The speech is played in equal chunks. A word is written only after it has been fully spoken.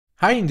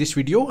Hi, in this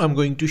video, I'm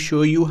going to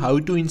show you how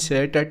to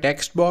insert a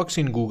text box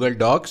in Google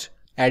Docs.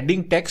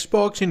 Adding text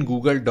box in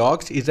Google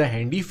Docs is a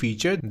handy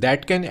feature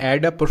that can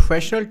add a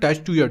professional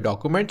touch to your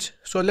documents.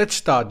 So let's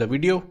start the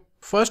video.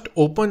 First,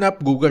 open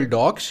up Google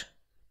Docs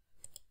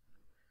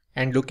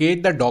and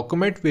locate the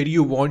document where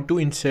you want to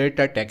insert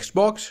a text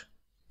box.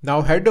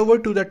 Now head over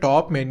to the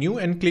top menu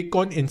and click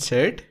on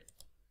Insert.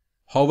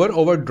 Hover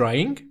over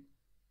Drawing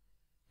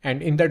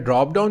and in the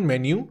drop-down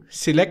menu,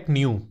 select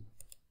New.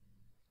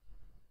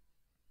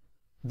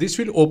 This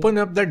will open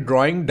up the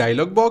drawing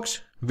dialog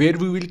box where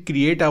we will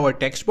create our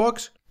text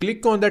box.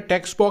 Click on the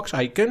text box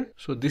icon.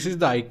 So this is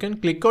the icon,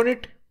 click on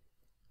it.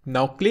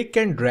 Now click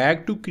and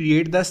drag to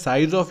create the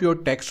size of your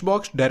text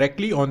box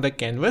directly on the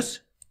canvas.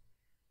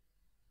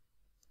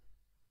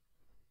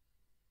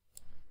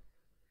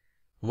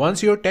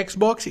 Once your text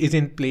box is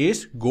in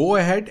place, go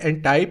ahead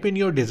and type in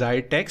your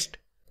desired text.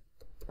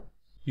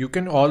 You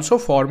can also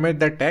format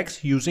the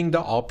text using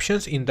the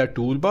options in the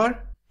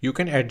toolbar. You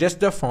can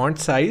adjust the font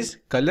size,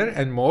 color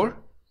and more.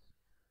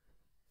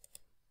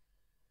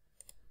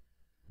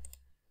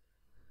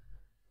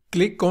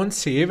 Click on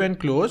Save and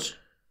Close.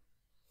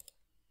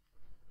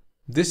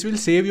 This will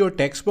save your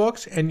text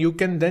box and you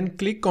can then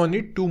click on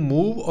it to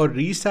move or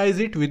resize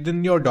it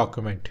within your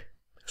document.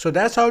 So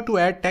that's how to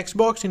add text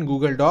box in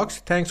Google Docs.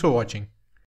 Thanks for watching.